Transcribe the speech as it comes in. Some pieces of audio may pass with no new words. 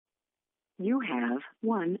You have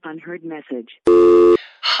one unheard message.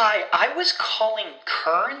 Hi, I was calling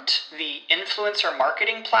Current, the influencer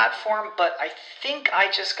marketing platform, but I think I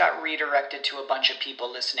just got redirected to a bunch of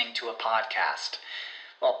people listening to a podcast.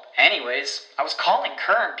 Well, anyways, I was calling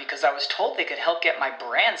Current because I was told they could help get my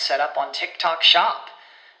brand set up on TikTok Shop,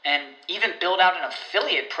 and even build out an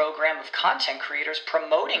affiliate program of content creators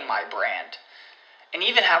promoting my brand, and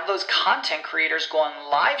even have those content creators go on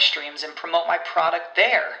live streams and promote my product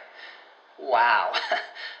there. Wow,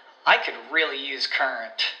 I could really use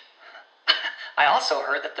Current. I also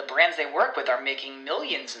heard that the brands they work with are making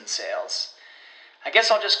millions in sales. I guess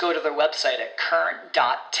I'll just go to their website at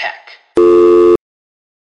current.tech.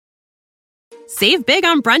 Save big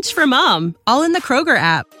on brunch for mom, all in the Kroger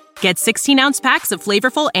app. Get 16-ounce packs of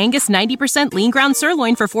flavorful Angus 90% lean ground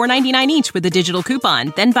sirloin for $4.99 each with a digital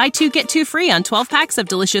coupon. Then buy 2, get 2 free on 12 packs of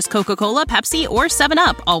delicious Coca-Cola, Pepsi, or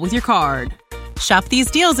 7-Up, all with your card. Shop these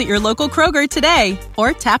deals at your local Kroger today,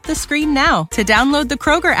 or tap the screen now to download the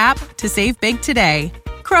Kroger app to save big today.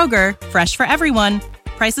 Kroger, fresh for everyone.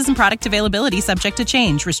 Prices and product availability subject to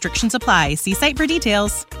change. Restrictions apply. See site for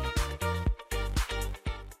details.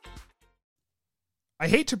 I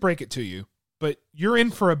hate to break it to you, but you're in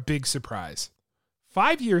for a big surprise.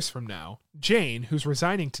 5 years from now, Jane, who's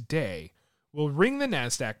resigning today, will ring the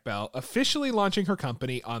NASDAQ bell, officially launching her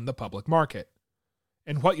company on the public market.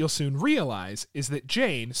 And what you'll soon realize is that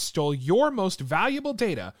Jane stole your most valuable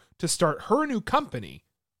data to start her new company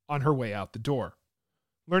on her way out the door.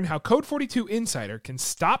 Learn how Code 42 Insider can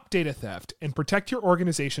stop data theft and protect your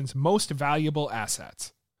organization's most valuable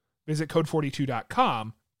assets. Visit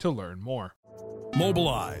code42.com to learn more.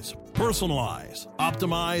 Mobilize, personalize,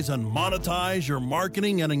 optimize, and monetize your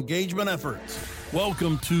marketing and engagement efforts.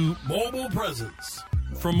 Welcome to Mobile Presence.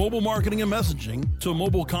 From mobile marketing and messaging to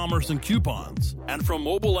mobile commerce and coupons, and from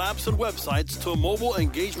mobile apps and websites to mobile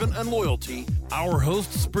engagement and loyalty, our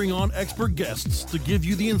hosts bring on expert guests to give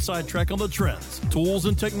you the inside track on the trends, tools,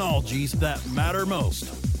 and technologies that matter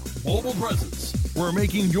most. Mobile Presence, where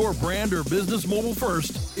making your brand or business mobile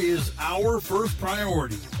first is our first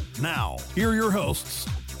priority. Now, here are your hosts,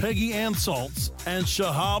 Peggy Ann Saltz and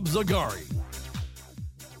Shahab Zagari.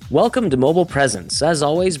 Welcome to Mobile Presence, as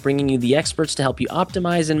always bringing you the experts to help you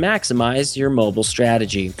optimize and maximize your mobile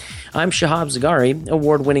strategy. I'm Shahab Zagari,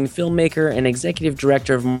 award-winning filmmaker and executive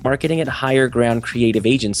director of marketing at Higher Ground Creative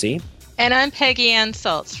Agency. And I'm Peggy Ann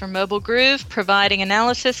Saltz from Mobile Groove, providing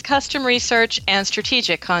analysis, custom research, and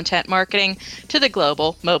strategic content marketing to the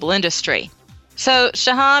global mobile industry. So,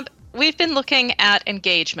 Shahab, we've been looking at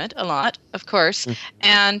engagement a lot, of course,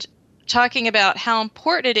 and talking about how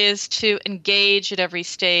important it is to engage at every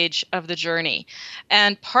stage of the journey.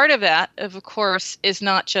 And part of that, of course, is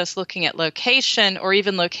not just looking at location or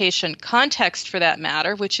even location context for that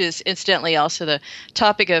matter, which is incidentally also the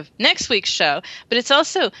topic of next week's show, but it's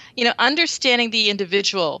also, understanding the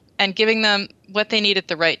individual and giving them what they need at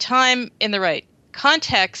the right time in the right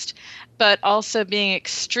context, but also being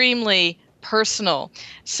extremely personal.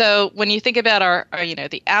 So when you think about our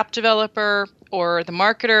the app developer or the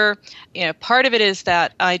marketer, part of it is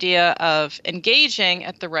that idea of engaging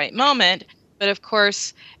at the right moment. But of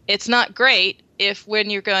course, it's not great if when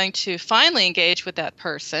you're going to finally engage with that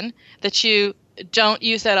person, that you don't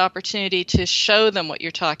use that opportunity to show them what you're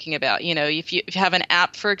talking about. If you have an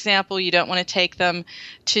app, for example, you don't want to take them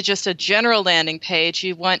to just a general landing page.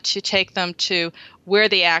 You want to take them to where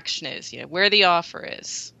the action is, where the offer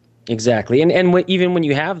is. Exactly. And even when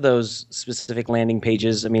you have those specific landing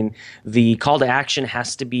pages, the call to action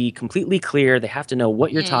has to be completely clear. They have to know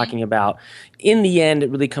what you're talking about. In the end,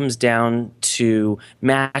 it really comes down to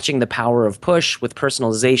matching the power of push with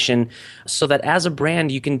personalization so that as a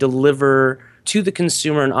brand, you can deliver to the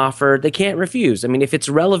consumer an offer they can't refuse. If it's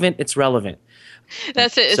relevant, it's relevant.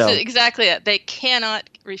 That's it. It's exactly it. They cannot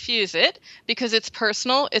refuse it because it's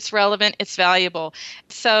personal, it's relevant, it's valuable.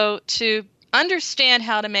 So to understand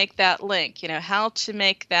how to make that link, how to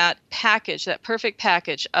make that package, that perfect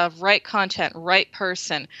package of right content, right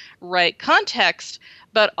person, right context,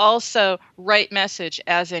 but also right message,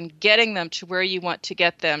 as in getting them to where you want to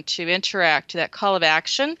get them to interact, to that call of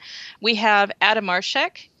action. We have Adam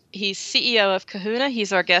Marshak. He's CEO of Kahuna.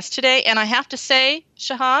 He's our guest today. And I have to say,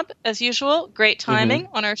 Shahab, as usual, great timing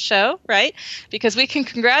on our show, right? Because we can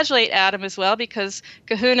congratulate Adam as well, because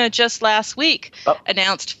Kahuna just last week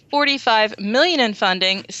announced $45 million in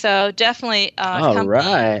funding. So definitely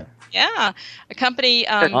right. Yeah, a company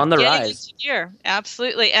on the rise. Year.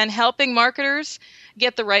 Absolutely. And helping marketers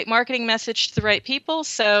get the right marketing message to the right people.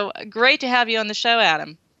 So great to have you on the show,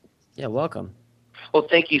 Adam. Yeah, welcome. Well,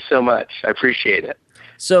 thank you so much. I appreciate it.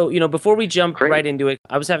 So, before we jump right into it,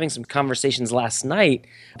 I was having some conversations last night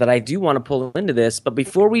that I do want to pull into this. But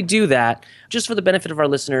before we do that, just for the benefit of our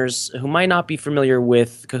listeners who might not be familiar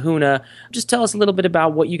with Kahuna, just tell us a little bit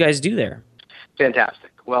about what you guys do there.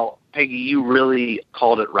 Fantastic. Well, Peggy, you really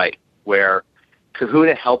called it right, where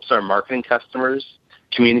Kahuna helps our marketing customers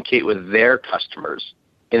communicate with their customers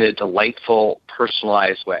in a delightful,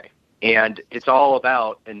 personalized way. And it's all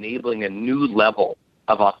about enabling a new level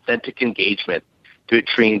of authentic engagement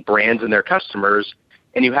between brands and their customers,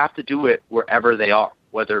 and you have to do it wherever they are,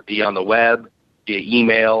 whether it be on the web, via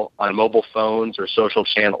email, on mobile phones, or social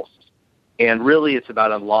channels. And really, it's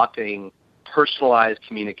about unlocking personalized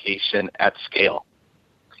communication at scale.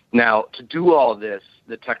 Now, to do all of this,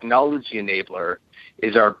 the technology enabler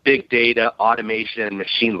is our big data, automation, and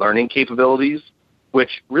machine learning capabilities,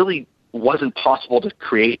 which really wasn't possible to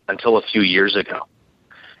create until a few years ago.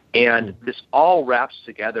 And this all wraps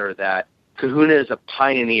together that Kahuna is a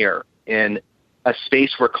pioneer in a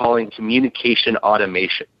space we're calling communication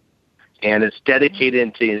automation. And it's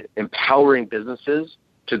dedicated to empowering businesses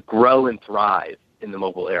to grow and thrive in the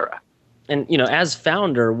mobile era. And, as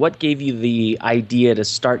founder, what gave you the idea to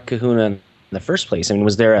start Kahuna in the first place? I mean,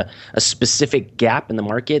 was there a specific gap in the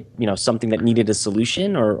market, something that needed a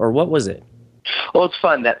solution, or what was it? Well, it's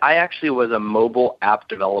fun that I actually was a mobile app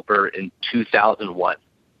developer in 2001,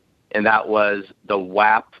 and that was the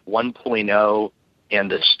WAP 1.0 and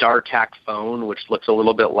the StarTAC phone, which looks a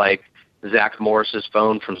little bit like Zach Morris's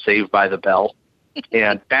phone from Saved by the Bell.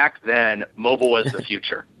 And back then, mobile was the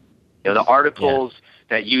future. The articles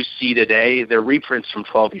that you see today, they're reprints from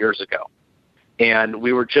 12 years ago. And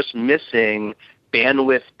we were just missing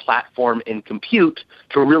bandwidth, platform, and compute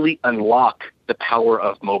to really unlock the power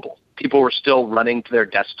of mobile. People were still running to their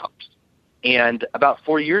desktops. And about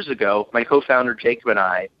 4 years ago, my co-founder Jacob and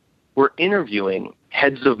I were interviewing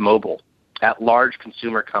heads of mobile at large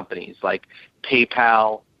consumer companies like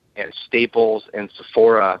PayPal and Staples and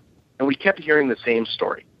Sephora. And we kept hearing the same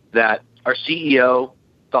story, that our CEO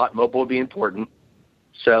thought mobile would be important.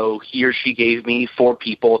 So he or she gave me 4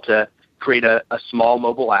 people to create a small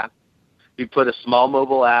mobile app. We put a small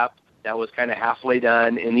mobile app that was kind of halfway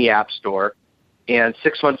done in the App Store. And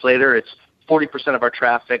 6 months later, it's 40% of our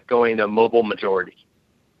traffic going to mobile majority.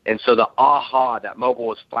 And so the aha that mobile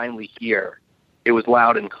was finally here, it was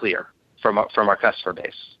loud and clear from our customer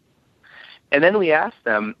base. And then we asked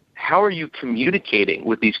them, how are you communicating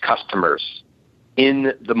with these customers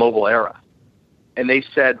in the mobile era? And they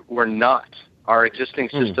said, we're not. Our existing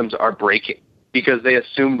systems are breaking because they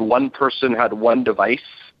assumed one person had one device.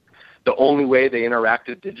 The only way they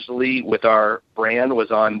interacted digitally with our brand was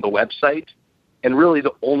on the website. And really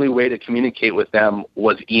the only way to communicate with them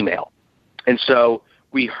was email. And so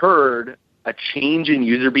we heard a change in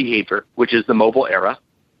user behavior, which is the mobile era.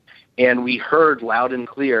 And we heard loud and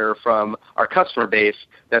clear from our customer base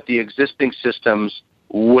that the existing systems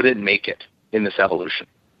wouldn't make it in this evolution.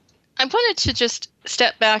 I wanted to just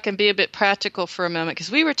step back and be a bit practical for a moment, because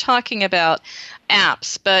we were talking about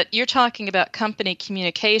apps, but you're talking about company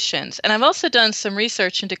communications. And I've also done some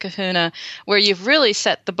research into Kahuna where you've really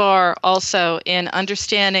set the bar also in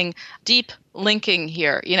understanding deep linking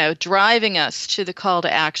here, driving us to the call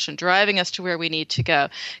to action, driving us to where we need to go.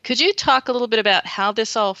 Could you talk a little bit about how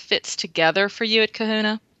this all fits together for you at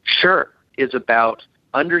Kahuna? Sure. It's about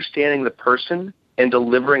understanding the person and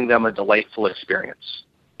delivering them a delightful experience.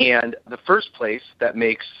 And the first place that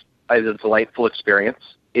makes a delightful experience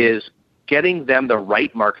is getting them the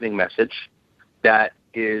right marketing message that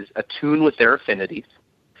is attuned with their affinities,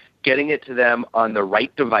 getting it to them on the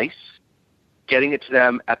right device, getting it to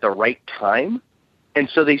them at the right time. And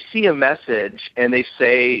so they see a message and they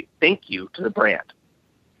say, thank you to the brand.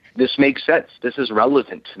 This makes sense. This is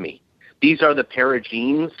relevant to me. These are the pair of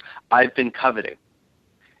jeans I've been coveting.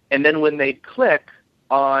 And then when they click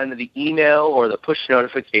on the email or the push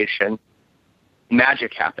notification,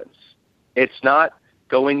 magic happens. It's not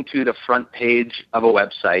going to the front page of a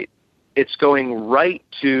website. It's going right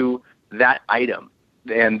to that item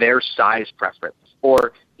and their size preference.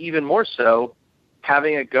 Or even more so,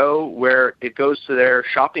 having it go where it goes to their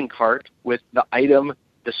shopping cart with the item,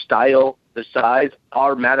 the style, the size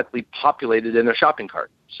automatically populated in their shopping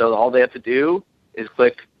cart. So all they have to do is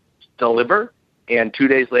click deliver, and 2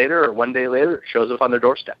 days later or 1 day later, it shows up on their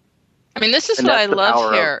doorstep. I mean, this is what I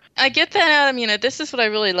love here. I get that, Adam. This is what I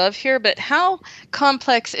really love here. But how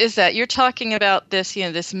complex is that? You're talking about this,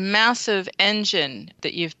 this massive engine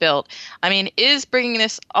that you've built. I mean, is bringing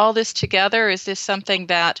all this together, is this something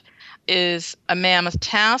that is a mammoth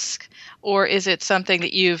task, or is it something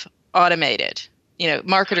that you've automated?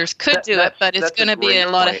 marketers could do it, but it's going to be a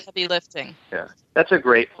lot of heavy lifting. Yeah, that's a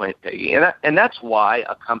great point, Peggy. And that's why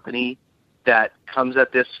a company that comes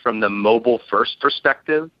at this from the mobile-first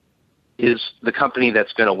perspective is the company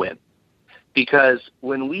that's going to win. Because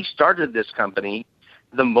when we started this company,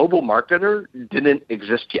 the mobile marketer didn't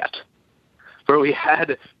exist yet, where we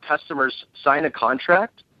had customers sign a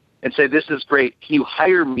contract and say, this is great, can you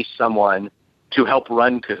hire me someone to help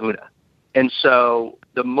run Kahuna? And so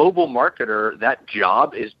the mobile marketer, that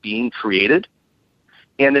job is being created,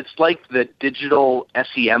 and it's like the digital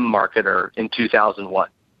SEM marketer in 2001,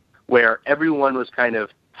 where everyone was kind of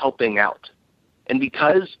helping out. And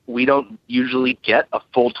because we don't usually get a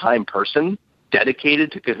full-time person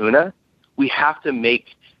dedicated to Kahuna, we have to make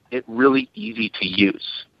it really easy to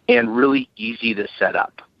use and really easy to set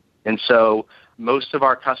up. And so most of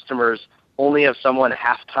our customers only have someone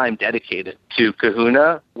half-time dedicated to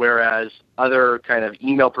Kahuna, whereas other kind of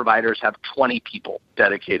email providers have 20 people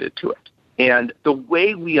dedicated to it. And the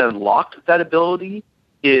way we unlock that ability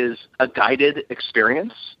is a guided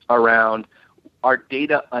experience around our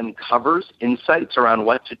data uncovers insights around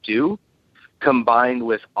what to do combined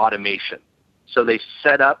with automation. So they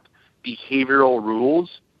set up behavioral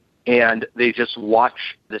rules and they just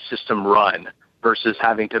watch the system run versus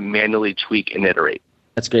having to manually tweak and iterate.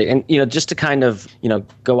 That's great. And, just to kind of,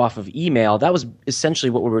 go off of email, that was essentially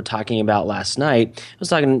what we were talking about last night. I was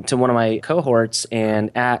talking to one of my cohorts,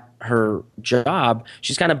 and at her job,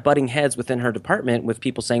 she's kind of butting heads within her department with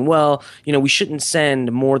people saying, well, we shouldn't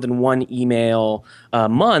send more than one email a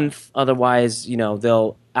month. Otherwise,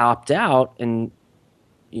 they'll opt out. And,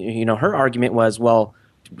 her argument was, well,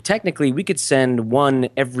 technically we could send one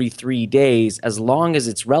every 3 days. As long as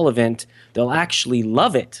it's relevant, they'll actually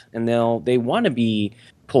love it and they want to be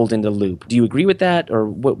pulled into loop. Do you agree with that, or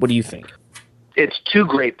what do you think? It's two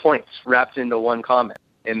great points wrapped into one comment.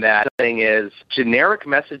 And that thing is, generic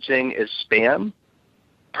messaging is spam.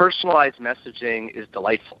 Personalized messaging is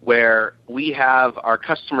delightful, where we have our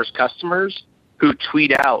customers who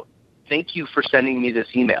tweet out, thank you for sending me this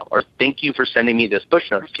email, or thank you for sending me this push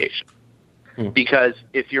notification. Because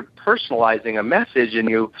if you're personalizing a message and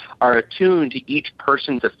you are attuned to each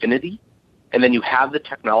person's affinity, and then you have the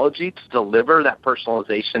technology to deliver that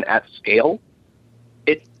personalization at scale,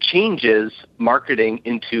 it changes marketing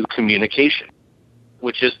into communication,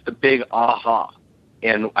 which is the big aha.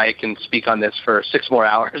 And I can speak on this for 6 more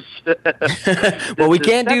hours. Well, we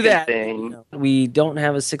can't do that. We don't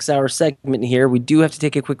have a 6-hour segment here. We do have to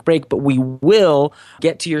take a quick break, but we will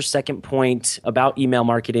get to your second point about email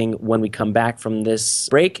marketing when we come back from this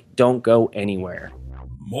break. Don't go anywhere.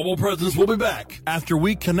 Mobile Presence will be back after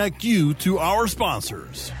we connect you to our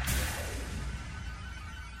sponsors.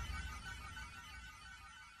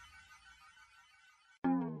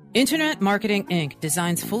 Internet Marketing Inc.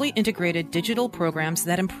 designs fully integrated digital programs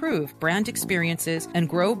that improve brand experiences and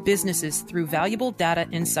grow businesses through valuable data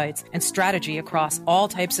insights and strategy across all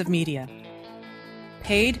types of media.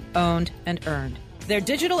 Paid, owned, and earned. Their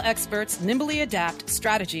digital experts nimbly adapt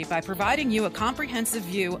strategy by providing you a comprehensive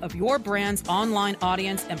view of your brand's online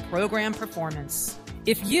audience and program performance.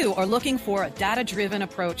 If you are looking for a data-driven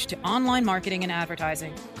approach to online marketing and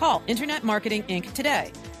advertising, call Internet Marketing Inc.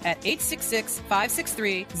 today at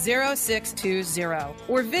 866-563-0620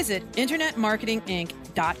 or visit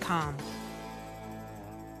internetmarketinginc.com.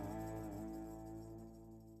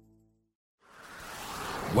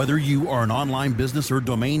 Whether you are an online business or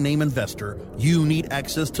domain name investor, you need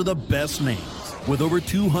access to the best names. With over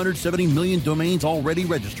 270 million domains already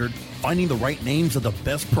registered, finding the right names at the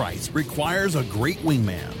best price requires a great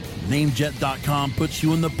wingman. Namejet.com puts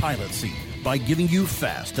you in the pilot seat by giving you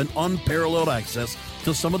fast and unparalleled access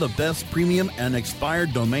to some of the best premium and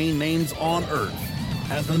expired domain names on earth.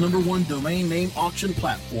 As the #1 domain name auction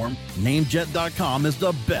platform, Namejet.com is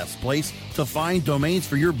the best place to find domains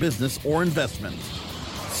for your business or investment.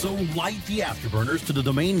 So light the afterburners to the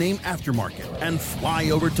domain name aftermarket and fly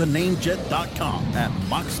over to Namejet.com at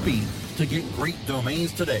Mach speed to get great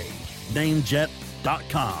domains today.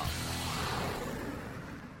 Namejet.com.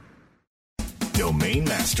 Domain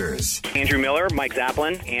Masters. Andrew Miller, Mike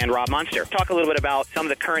Zaplin, and Rob Munster. Talk a little bit about some of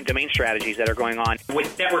the current domain strategies that are going on.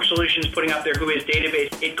 With Network Solutions putting up their Whois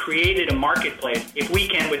database, it created a marketplace. If we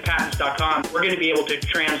can, with Patents.com, we're going to be able to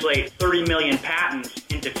translate 30 million patents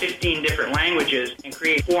into 15 different languages and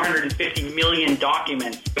create 450 million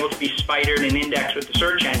documents able to be spidered and indexed with the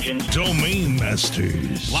search engines. Domain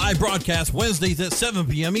Masters. Live broadcast Wednesdays at 7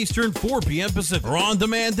 p.m. Eastern, 4 p.m. Pacific. Or on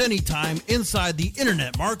demand anytime inside the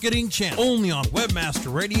Internet Marketing Channel. Only on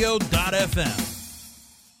webmasterradio.fm.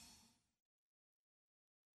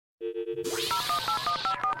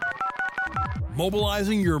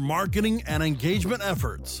 mobilizing your marketing and engagement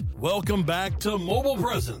efforts. Welcome back to Mobile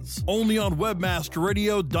Presence, only on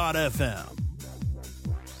webmasterradio.fm.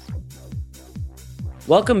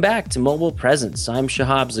 Welcome back to Mobile Presence. I'm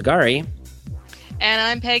Shahab Zagari. And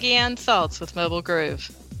I'm Peggy Ann Saltz with Mobile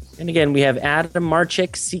Groove. And again, we have Adam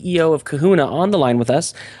Marchik, CEO of Kahuna, on the line with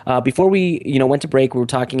us. Before we went to break, we were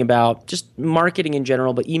talking about just marketing in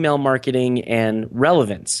general, but email marketing and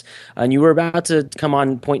relevance. And you were about to come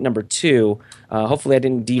on point number 2. Hopefully I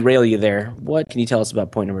didn't derail you there. What can you tell us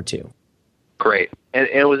about point number 2? Great. And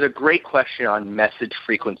it was a great question on message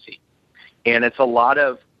frequency. And it's a lot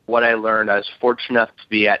of what I learned. I was fortunate enough to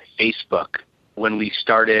be at Facebook when we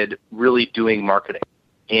started really doing marketing.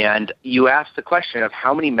 And you asked the question of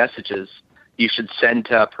how many messages you should send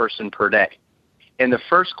to a person per day. And the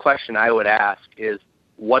first question I would ask is,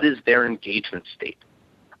 what is their engagement state?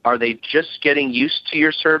 Are they just getting used to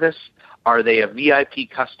your service? Are they a VIP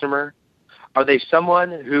customer? Are they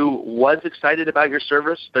someone who was excited about your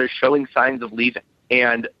service but is showing signs of leaving?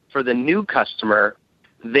 And for the new customer,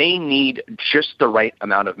 they need just the right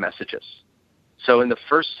amount of messages. So in the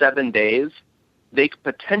first 7 days, they could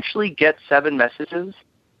potentially get 7 messages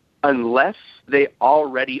unless they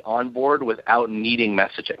already onboard without needing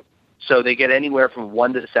messaging. So they get anywhere from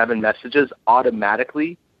 1 to 7 messages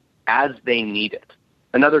automatically as they need it.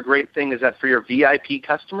 Another great thing is that for your VIP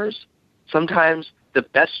customers, sometimes the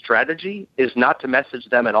best strategy is not to message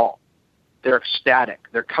them at all. They're ecstatic.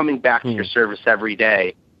 They're coming back to your service every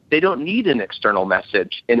day. They don't need an external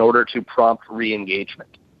message in order to prompt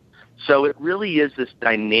re-engagement. So it really is this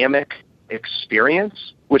dynamic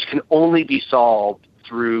experience which can only be solved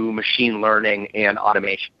through machine learning and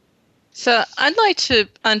automation. So I'd like to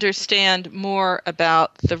understand more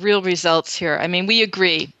about the real results here. I mean, we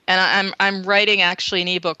agree, and I'm writing actually an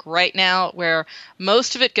ebook right now where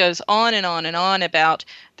most of it goes on and on and on about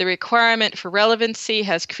the requirement for relevancy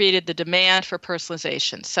has created the demand for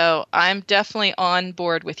personalization. So I'm definitely on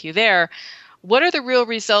board with you there. What are the real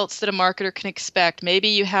results that a marketer can expect? Maybe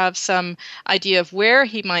you have some idea of where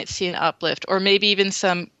he might see an uplift, or maybe even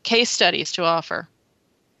some case studies to offer.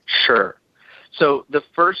 Sure. So the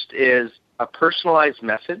first is a personalized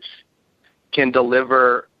message can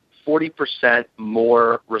deliver 40%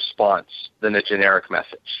 more response than a generic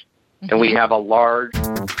message. And we have a large...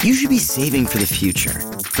 You should be saving for the future,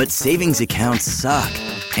 but savings accounts suck,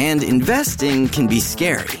 and investing can be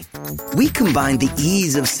scary. We combine the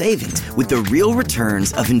ease of savings with the real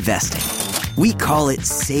returns of investing. We call it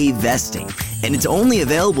Save Vesting, and it's only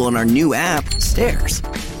available in our new app, Stairs.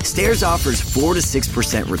 Stairs offers 4 to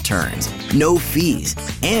 6% returns, no fees,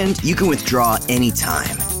 and you can withdraw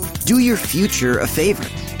anytime. Do your future a favor.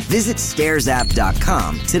 Visit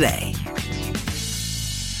StairsApp.com today.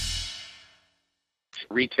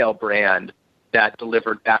 Retail brand that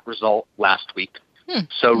delivered that result last week.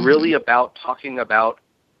 So really about talking about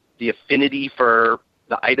the affinity for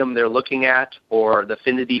the item they're looking at or the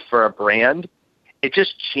affinity for a brand, it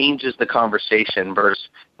just changes the conversation versus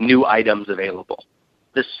new items available.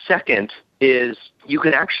 The second is you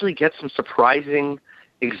can actually get some surprising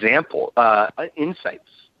insights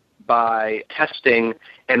by testing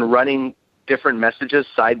and running different messages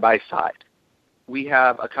side by side. We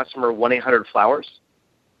have a customer, 1-800-Flowers,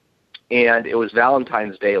 and it was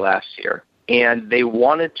Valentine's Day last year, and they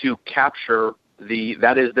wanted to capture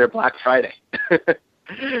that is their Black Friday.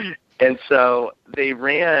 And so they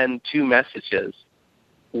ran 2 messages,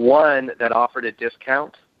 one that offered a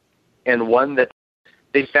discount and one that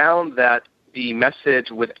they found that the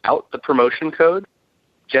message without the promotion code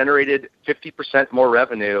generated 50% more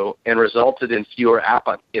revenue and resulted in fewer app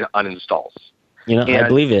uninstalls. I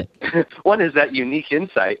believe it. One is that unique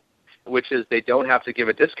insight, which is they don't have to give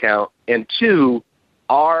a discount. And 2,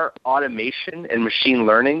 our automation and machine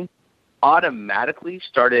learning automatically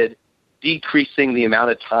started decreasing the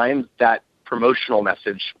amount of time that promotional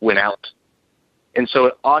message went out. And so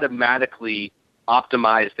it automatically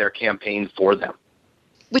optimized their campaign for them.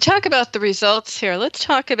 We talk about the results here. Let's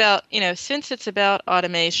talk about, since it's about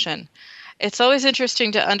automation, it's always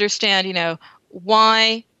interesting to understand,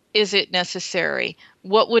 why is it necessary?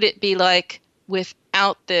 What would it be like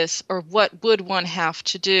without this, or what would one have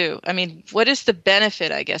to do? I mean, what is the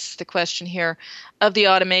benefit, I guess, is the question here, of the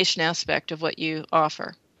automation aspect of what you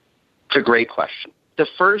offer? It's a great question. The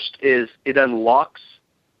first is it unlocks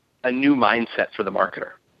a new mindset for the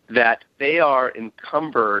marketer, that they are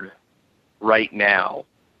encumbered right now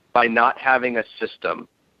by not having a system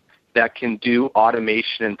that can do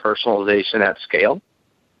automation and personalization at scale.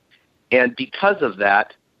 And because of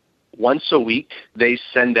that, once a week, they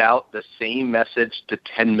send out the same message to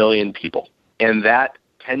 10 million people. And that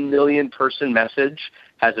 10 million person message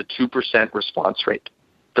has a 2% response rate.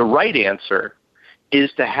 The right answer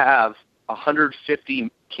is to have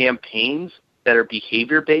 150 campaigns that are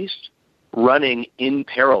behavior-based running in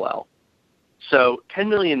parallel. So 10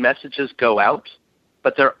 million messages go out,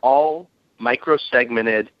 but they're all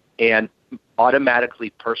micro-segmented and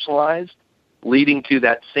automatically personalized, leading to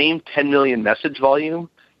that same 10 million message volume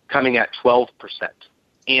coming at 12%.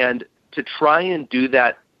 And to try and do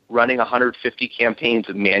that running 150 campaigns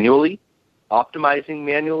manually, optimizing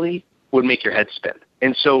manually, would make your head spin.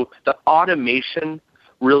 And so the automation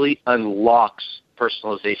really unlocks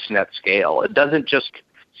personalization at scale. It doesn't just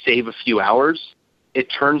save a few hours. It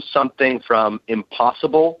turns something from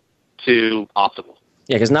impossible to optimal.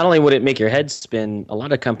 Yeah, because not only would it make your head spin, a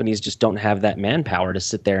lot of companies just don't have that manpower to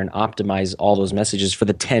sit there and optimize all those messages for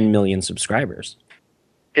the 10 million subscribers.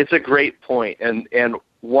 It's a great point. And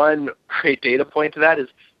one great data point to that is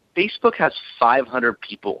Facebook has 500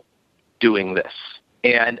 people doing this.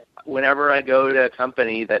 And whenever I go to a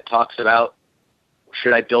company that talks about,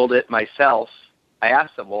 should I build it myself, I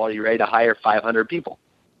ask them, well, are you ready to hire 500 people?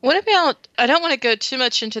 What about, I don't want to go too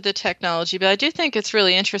much into the technology, but I do think it's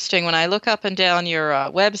really interesting when I look up and down your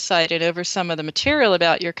website and over some of the material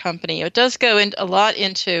about your company. It does go a lot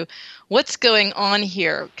into what's going on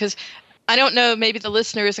here, because I don't know, maybe the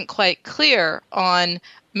listener isn't quite clear on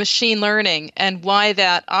machine learning and why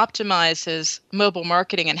that optimizes mobile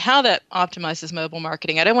marketing and how that optimizes mobile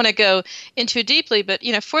marketing. I don't want to go into deeply, but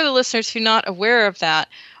for the listeners who are not aware of that,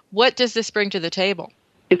 what does this bring to the table?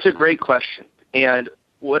 It's a great question. And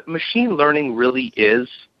what machine learning really is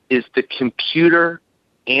the computer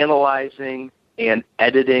analyzing and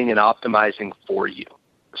editing and optimizing for you.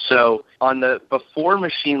 So before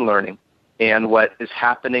machine learning and what is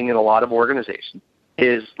happening in a lot of organizations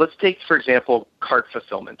is, let's take, for example, cart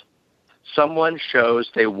fulfillment. Someone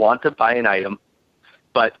shows they want to buy an item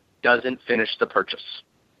but doesn't finish the purchase.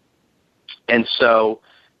 And so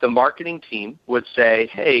the marketing team would say,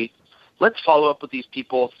 hey, let's follow up with these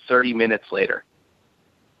people 30 minutes later.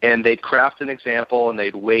 And they'd craft an example and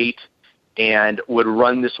they'd wait and would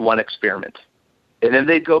run this one experiment. And then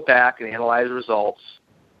they'd go back and analyze results.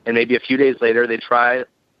 And maybe a few days later, they'd try,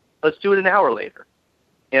 let's do it an hour later.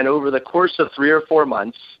 And over the course of 3 or 4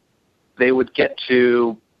 months, they would get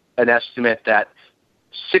to an estimate that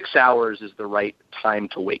 6 hours is the right time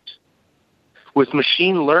to wait. With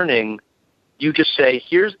machine learning, you just say,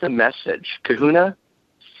 here's the message. Kahuna,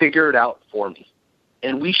 figure it out for me.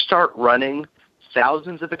 And we start running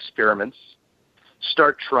thousands of experiments,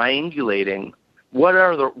 start triangulating what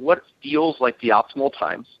feels like the optimal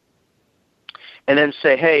times, and then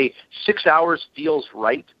say, hey, 6 hours feels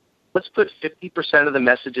right. Let's put 50% of the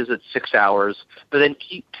messages at 6 hours, but then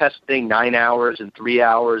keep testing 9 hours and 3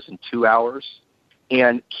 hours and 2 hours,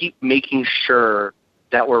 and keep making sure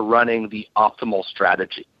that we're running the optimal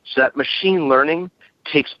strategy. So that machine learning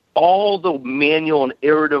takes all the manual and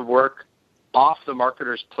iterative work off the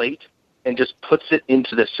marketer's plate and just puts it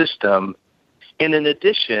into the system, and in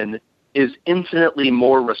addition is infinitely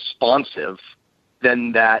more responsive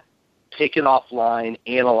than that take it offline,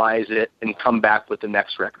 analyze it, and come back with the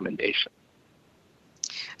next recommendation.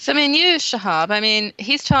 So, Shahab,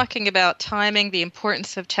 he's talking about timing, the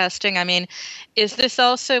importance of testing. Is this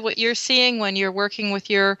also what you're seeing when you're working with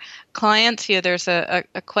your clients? There's a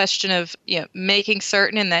question of making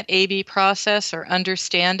certain in that A/B process or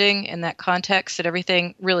understanding in that context that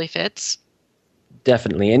everything really fits?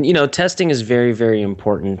 Definitely. And, testing is very, very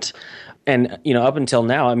important. And, up until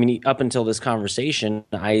now, up until this conversation,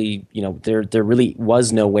 there really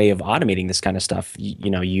was no way of automating this kind of stuff.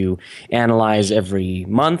 You analyze every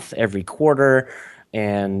month, every quarter,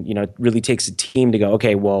 and, it really takes a team to go,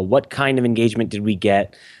 okay, well, what kind of engagement did we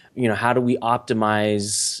get? How do we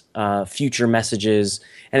optimize future messages?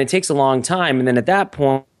 And it takes a long time. And then at that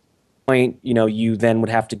point, you then would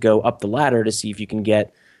have to go up the ladder to see if you can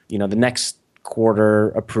get, the next quarter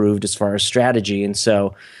approved as far as strategy. And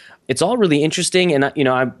so it's all really interesting. And,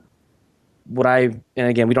 and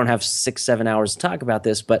again, we don't have 6-7 hours to talk about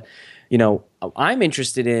this, but, I'm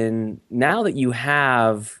interested in, now that you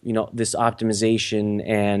have, this optimization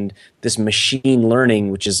and this machine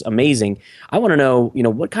learning, which is amazing, I want to know,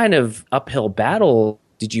 what kind of uphill battle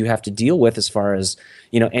did you have to deal with as far as,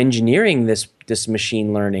 engineering this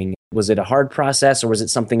machine learning? Was it a hard process, or was it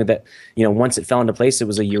something that, once it fell into place, it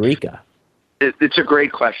was a eureka? It's a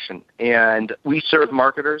great question, and we serve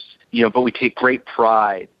marketers, but we take great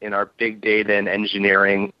pride in our big data and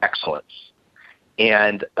engineering excellence.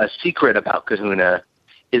 And a secret about Kahuna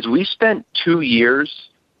is we spent 2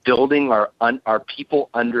 years building our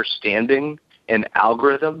people understanding and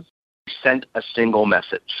algorithms. We sent a single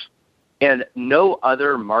message. And no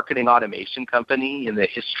other marketing automation company in the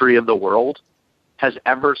history of the world has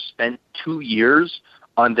ever spent 2 years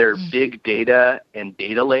on their big data and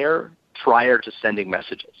data layer prior to sending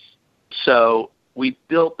messages. So we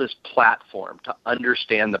built this platform to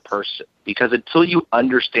understand the person, because until you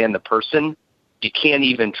understand the person, you can't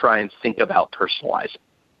even try and think about personalizing.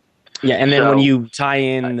 Yeah, and then when you tie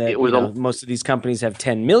in that most of these companies have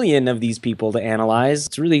 10 million of these people to analyze,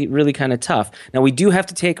 it's really, really kind of tough. Now, we do have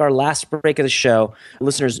to take our last break of the show.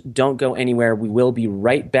 Listeners, don't go anywhere. We will be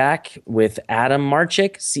right back with Adam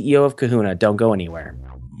Marchik, CEO of Kahuna. Don't go anywhere.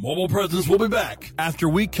 Mobile Presence will be back after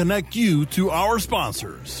we connect you to our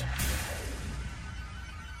sponsors.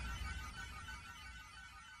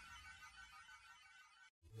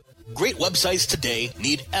 Great websites today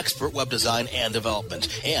need expert web design and development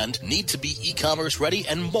and need to be e-commerce ready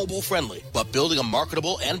and mobile friendly. But building a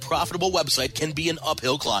marketable and profitable website can be an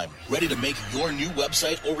uphill climb. Ready to make your new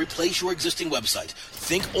website or replace your existing website?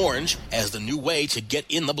 Think Orange as the new way to get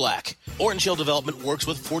in the black. Orange Hill Development works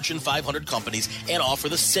with Fortune 500 companies and offer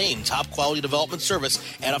the same top quality development service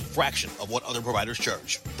at a fraction of what other providers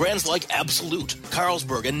charge. Brands like Absolute,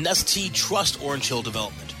 Carlsberg, and Nestea trust Orange Hill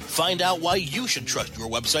Development. Find out why you should trust your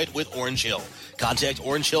website with Orange Hill. Contact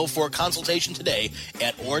Orange Hill for a consultation today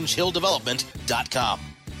at orangehilldevelopment.com.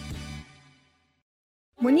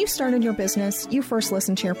 When you started your business, you first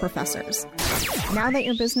listened to your professors. Now that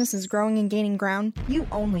your business is growing and gaining ground, you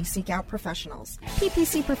only seek out professionals.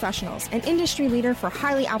 PPC Professionals, an industry leader for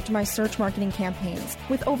highly optimized search marketing campaigns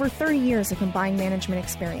with over 30 years of combined management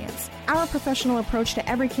experience. Our professional approach to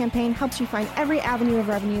every campaign helps you find every avenue of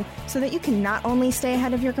revenue so that you can not only stay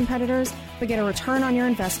ahead of your competitors, but get a return on your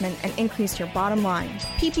investment and increase your bottom line.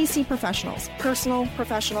 PPC Professionals, personal,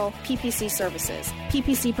 professional, PPC services,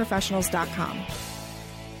 ppcprofessionals.com.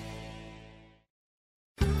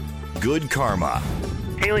 Good Karma.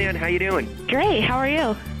 Hey, Leon, how you doing? Great, how are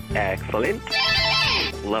you? Excellent.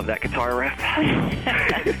 Love that guitar riff.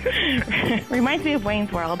 Reminds me of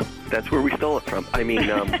Wayne's World. That's where we stole it from. I mean,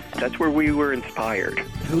 that's where we were inspired.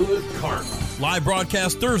 Good Karma. Live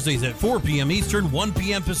broadcast Thursdays at 4 p.m. Eastern, 1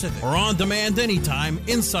 p.m. Pacific, or on demand anytime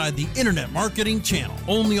inside the Internet Marketing Channel,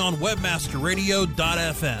 only on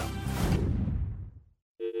webmasterradio.fm.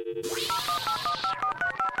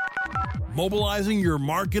 Mobilizing your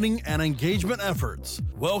marketing and engagement efforts.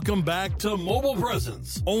 Welcome back to Mobile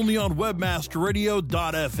Presence, only on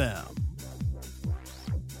webmasterradio.fm.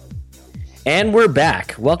 And we're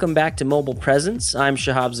back. Welcome back to Mobile Presence. I'm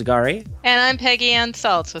Shahab Zagari. And I'm Peggy Ann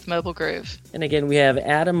Saltz with Mobile Groove. And again, we have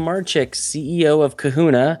Adam Marchik, CEO of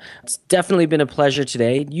Kahuna. It's definitely been a pleasure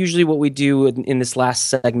today. Usually what we do in this last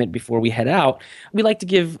segment before we head out, we like to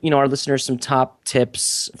give our listeners some top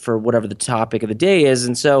tips for whatever the topic of the day is.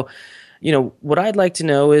 And so, what I'd like to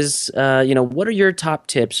know is, what are your top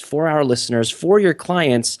tips for our listeners, for your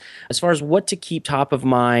clients, as far as what to keep top of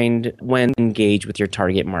mind when engaged with your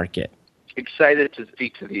target market? Excited to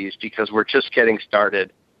speak to these because we're just getting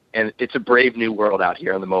started, and it's a brave new world out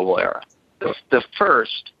here in the mobile era. The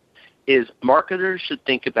first is marketers should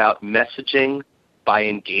think about messaging by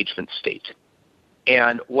engagement state.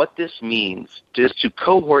 And what this means is to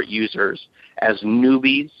cohort users as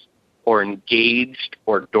newbies or engaged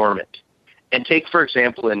or dormant. And take, for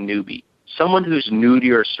example, a newbie, someone who's new to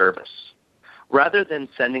your service. Rather than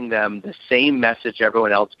sending them the same message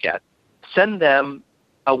everyone else gets, send them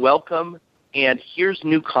a welcome and here's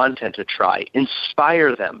new content to try.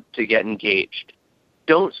 Inspire them to get engaged.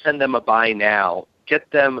 Don't send them a buy now.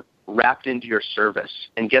 Get them wrapped into your service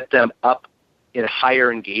and get them up in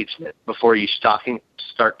higher engagement before you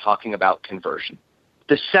start talking about conversion.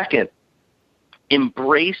 The second,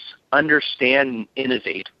 embrace, understand, and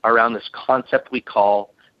innovate around this concept we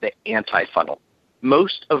call the anti-funnel.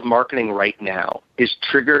 Most of marketing right now is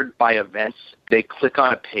triggered by events. They click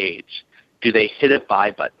on a page. Do they hit a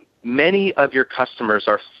buy button? Many of your customers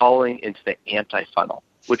are falling into the anti-funnel,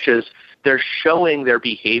 which is they're showing their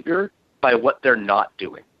behavior by what they're not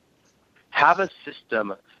doing. Have a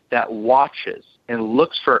system that watches and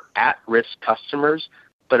looks for at-risk customers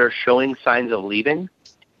but are showing signs of leaving.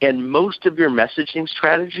 And most of your messaging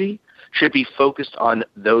strategy should be focused on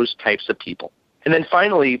those types of people. And then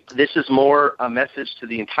finally, this is more a message to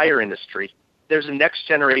the entire industry. There's a next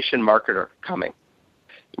generation marketer coming.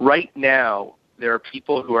 Right now, there are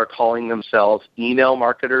people who are calling themselves email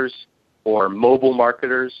marketers or mobile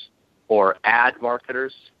marketers or ad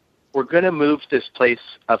marketers. We're going to move to this place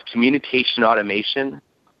of communication automation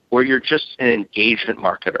where you're just an engagement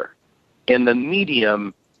marketer. And the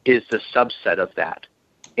medium is the subset of that.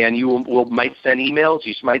 And you might send emails,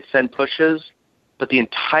 you might send pushes, but the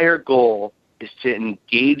entire goal is to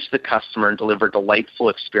engage the customer and deliver delightful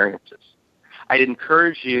experiences. I'd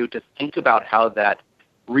encourage you to think about how that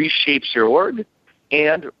reshapes your org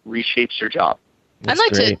and reshapes your job. I'd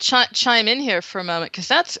like to chime in here for a moment because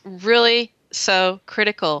that's really so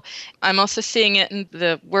critical. I'm also seeing it in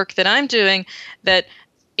the work that I'm doing that,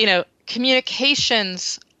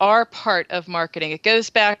 communications are part of marketing. It goes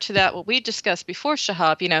back to that, what we discussed before,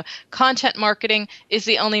 Shahab, content marketing is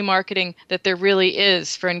the only marketing that there really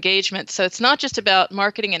is for engagement. So it's not just about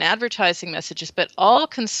marketing and advertising messages, but all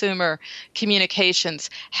consumer communications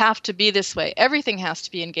have to be this way. Everything has to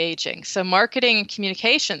be engaging. So marketing and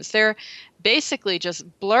communications, they're basically just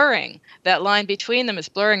blurring. That line between them is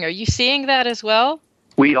blurring. Are you seeing that as well?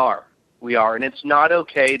 We are. And it's not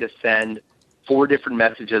okay to send 4 different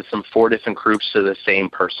messages from 4 different groups to the same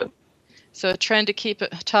person. So a trend to keep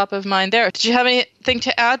it top of mind there. Did you have anything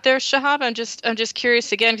to add there, Shahab? I'm just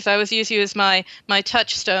curious again, because I always use you as my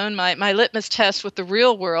touchstone, my litmus test with the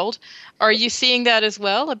real world. Are you seeing that as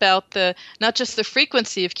well about not just the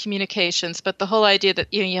frequency of communications, but the whole idea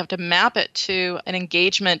that you have to map it to an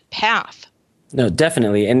engagement path? No,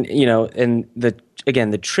 definitely. And and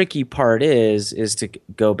the tricky part is to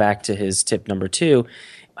go back to his tip number 2.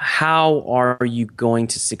 How are you going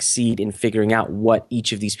to succeed in figuring out what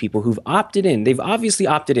each of these people who've opted in, they've obviously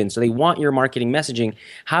opted in, so they want your marketing messaging.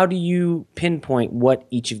 How do you pinpoint what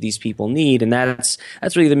each of these people need? And that's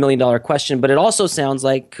really the $1 million question. But it also sounds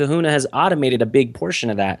like Kahuna has automated a big portion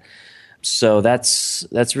of that. So that's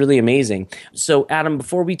really amazing. So Adam,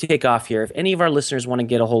 before we take off here, if any of our listeners want to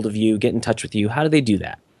get a hold of you, get in touch with you, how do they do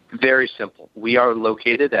that? Very simple. We are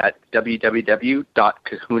located at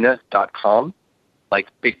www.kahuna.com. like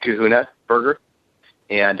Big Kahuna Burger.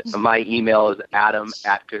 And my email is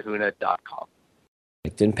adam@kahuna.com.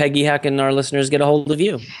 And Peggy, how can our listeners get a hold of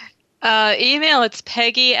you? Email, it's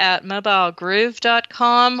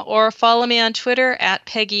peggy@mobilegroove.com, or follow me on Twitter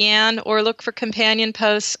 @PeggyAnn, or look for companion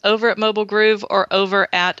posts over at Mobile Groove or over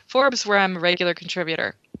at Forbes, where I'm a regular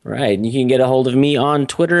contributor. Right. And you can get a hold of me on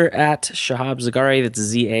Twitter @Shahab Zargari. That's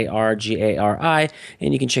Zargari.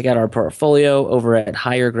 And you can check out our portfolio over at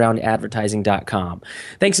highergroundadvertising.com.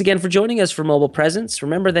 Thanks again for joining us for Mobile Presence.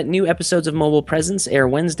 Remember that new episodes of Mobile Presence air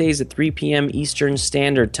Wednesdays at 3 p.m. Eastern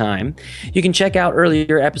Standard Time. You can check out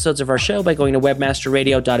earlier episodes of our show by going to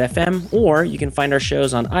webmasterradio.fm, or you can find our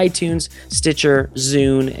shows on iTunes, Stitcher,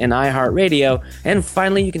 Zune, and iHeartRadio. And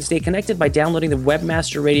finally, you can stay connected by downloading the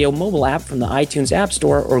Webmaster Radio mobile app from the iTunes App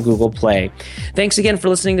Store or Google Play. Thanks again for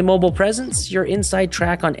listening to Mobile Presence, your inside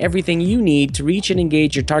track on everything you need to reach and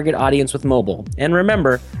engage your target audience with mobile. And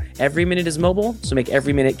remember, every minute is mobile, so make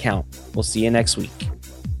every minute count. We'll see you next week.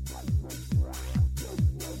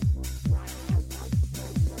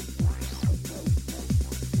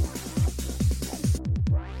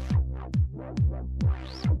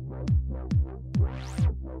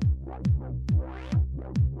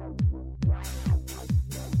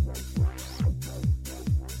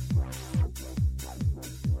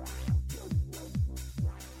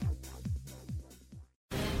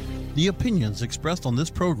 The opinions expressed on this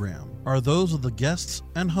program are those of the guests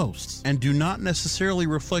and hosts and do not necessarily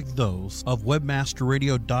reflect those of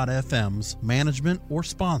webmasterradio.fm's management or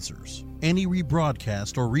sponsors. Any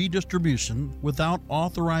rebroadcast or redistribution without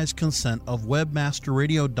authorized consent of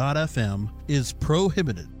webmasterradio.fm is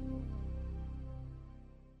prohibited.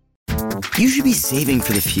 You should be saving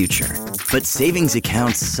for the future, but savings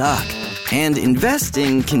accounts suck, and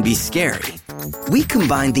investing can be scary. We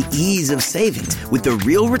combine the ease of savings with the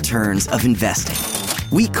real returns of investing.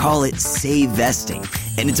 We call it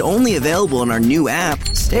SaveVesting, and it's only available in our new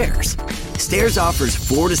app, Stairs. Stairs offers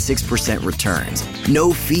 4 to 6% returns,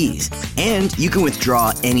 no fees, and you can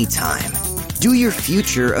withdraw anytime. Do your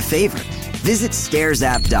future a favor. Visit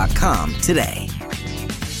StairsApp.com today.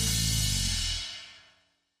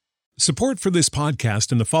 Support for this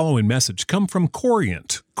podcast and the following message come from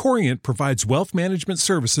Corient. Corient provides wealth management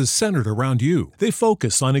services centered around you. They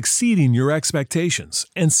focus on exceeding your expectations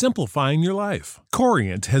and simplifying your life.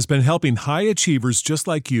 Corient has been helping high achievers just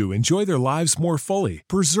like you enjoy their lives more fully,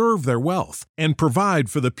 preserve their wealth, and provide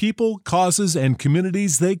for the people, causes, and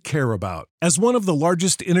communities they care about. As one of the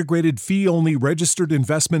largest integrated fee-only registered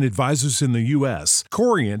investment advisors in the U.S.,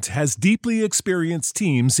 Corient has deeply experienced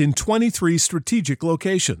teams in 23 strategic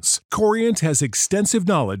locations. Corient has extensive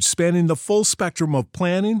knowledge spanning the full spectrum of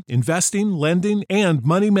planning, planning, investing, lending, and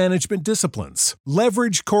money management disciplines.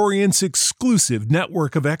 Leverage Corient's exclusive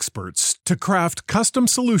network of experts to craft custom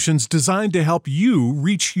solutions designed to help you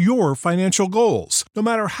reach your financial goals, no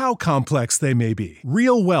matter how complex they may be.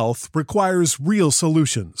 Real wealth requires real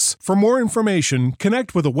solutions. For more information,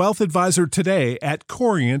 connect with a wealth advisor today at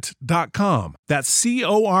Corient.com. That's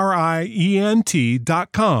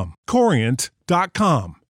Corient.com.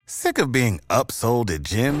 Corient.com. Sick of being upsold at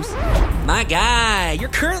gyms? My guy, you're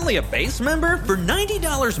currently a base member? For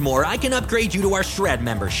 $90 more, I can upgrade you to our Shred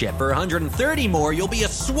membership. For $130 more, you'll be a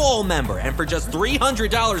Swole member. And for just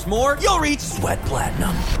 $300 more, you'll reach Sweat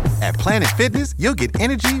Platinum. At Planet Fitness, you'll get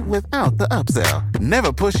energy without the upsell.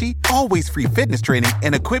 Never pushy, always free fitness training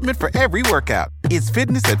and equipment for every workout. It's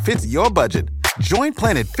fitness that fits your budget. Join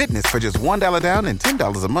Planet Fitness for just $1 down and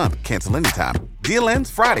 $10 a month. Cancel anytime. Deal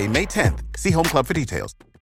ends Friday, May 10th. See Home Club for details.